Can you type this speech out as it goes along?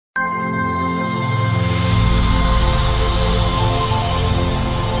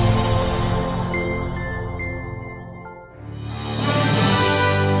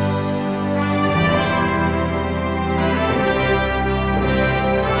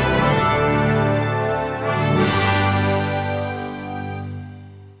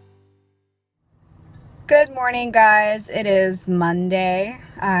Good morning, guys. It is Monday.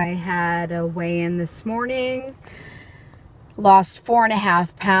 I had a weigh-in this morning. Lost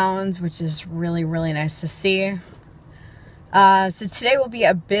 4.5 pounds, which is really, really nice to see. So today will be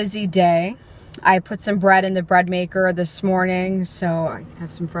a busy day. I put some bread in the bread maker this morning, so I can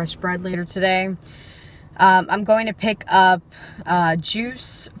have some fresh bread later today. I'm going to pick up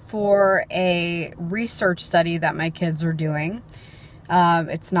juice for a research study that my kids are doing.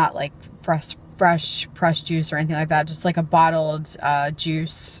 It's not like fresh pressed juice or anything like that, just like a bottled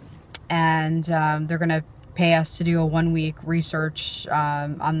juice. And they're going to pay us to do a 1-week research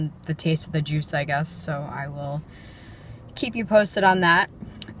on the taste of the juice, I guess. So I will keep you posted on that.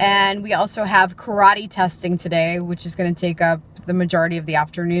 And we also have karate testing today, which is going to take up the majority of the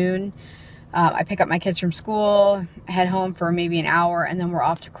afternoon. I pick up my kids from school, head home for maybe an hour, and then we're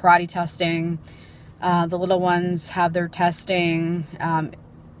off to karate testing. The little ones have their testing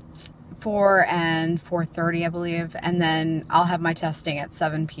 4 and 4:30, I believe, and then I'll have my testing at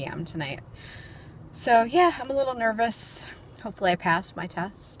 7 p.m. tonight. So yeah, I'm a little nervous. Hopefully I pass my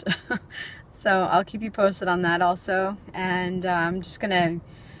test. So I'll keep you posted on that also. And I'm just gonna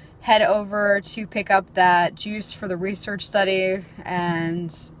head over to pick up that juice for the research study,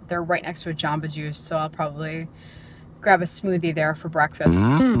 and they're right next to a Jamba Juice, so I'll probably grab a smoothie there for breakfast.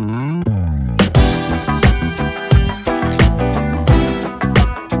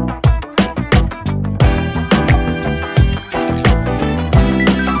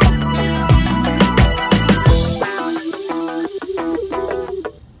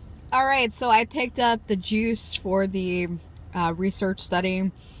 Alright, so I picked up the juice for the research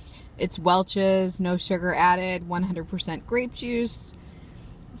study. It's Welch's, no sugar added, 100% grape juice.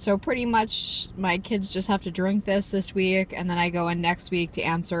 So pretty much my kids just have to drink this week, and then I go in next week to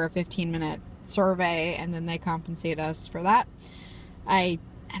answer a 15-minute survey, and then they compensate us for that. I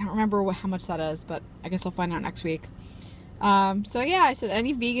don't remember how much that is, but I guess I'll find out next week. So yeah, I said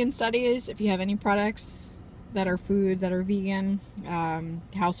any vegan studies, if you have any products that are food that are vegan,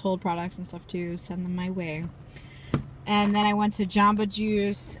 household products and stuff too, send them my way. And then I went to Jamba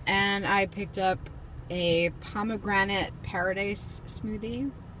Juice and I picked up a pomegranate paradise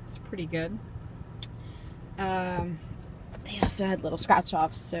smoothie. It's pretty good. They also had little scratch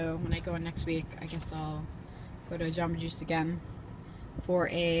offs, so when I go in next week, I guess I'll go to Jamba Juice again for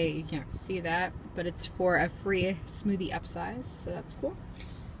you can't see that, but it's for a free smoothie upsize, so that's cool.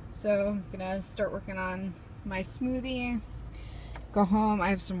 So I'm gonna start working on my smoothie, go home. I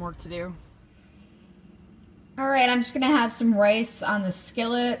have some work to do. Alright, I'm just going to have some rice on the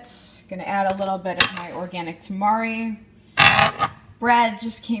skillet. Going to add a little bit of my organic tamari. Bread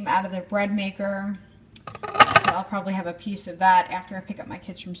just came out of the bread maker, so I'll probably have a piece of that after I pick up my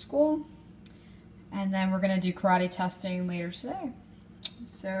kids from school. And then we're going to do karate testing later today.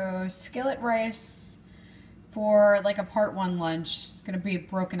 So skillet rice for like a part 1 lunch. It's going to be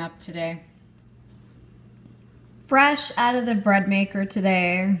broken up today. Fresh out of the bread maker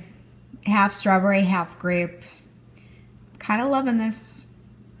today. Half strawberry, half grape. Kind of loving this.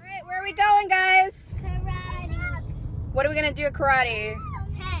 All right, where are we going, guys? Karate. What are we gonna do at karate?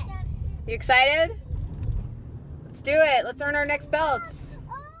 Test. You excited? Let's do it. Let's earn our next belts.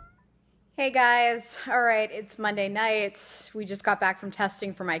 Hey guys. All right, it's Monday night. We just got back from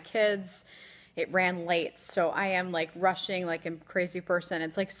testing for my kids. It ran late, so I am like rushing like a crazy person.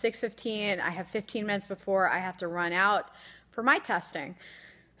 It's like 6:15. I have 15 minutes before I have to run out for my testing.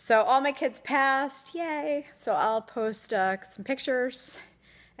 So all my kids passed, yay. So I'll post some pictures,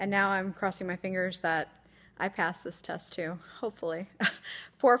 and now I'm crossing my fingers that I pass this test too, hopefully.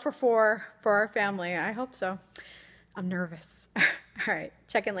 4 for 4 for our family, I hope so. I'm nervous. All right,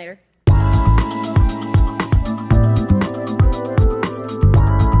 check in later.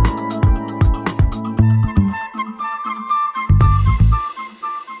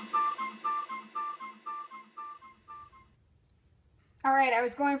 Alright, I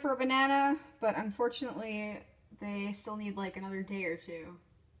was going for a banana, but unfortunately they still need like another day or two.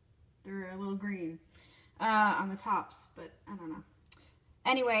 They're a little green on the tops, but I don't know.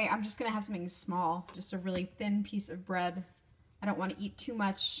 Anyway, I'm just going to have something small, just a really thin piece of bread. I don't want to eat too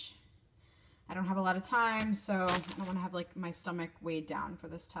much. I don't have a lot of time, so I don't want to have like my stomach weighed down for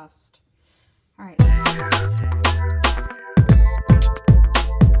this test. Alright.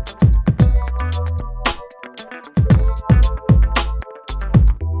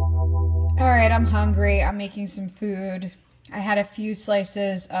 Alright, I'm hungry. I'm making some food. I had a few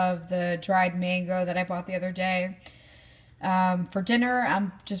slices of the dried mango that I bought the other day. For dinner,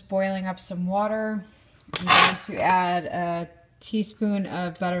 I'm just boiling up some water. I'm going to add a teaspoon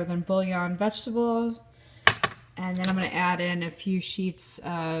of better than bouillon vegetables. And then I'm going to add in a few sheets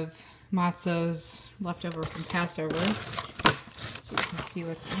of matzahs left over from Passover. So you can see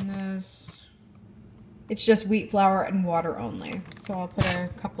what's in those. It's just wheat flour and water only. So I'll put a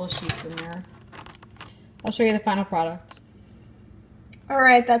couple of sheets in there. I'll show you the final product.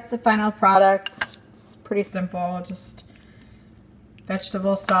 Alright, that's the final product. It's pretty simple. Just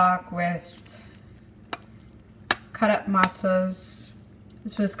vegetable stock with cut up matzahs.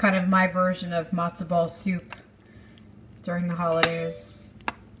 This was kind of my version of matzo ball soup during the holidays.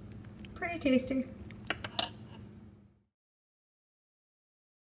 Pretty tasty.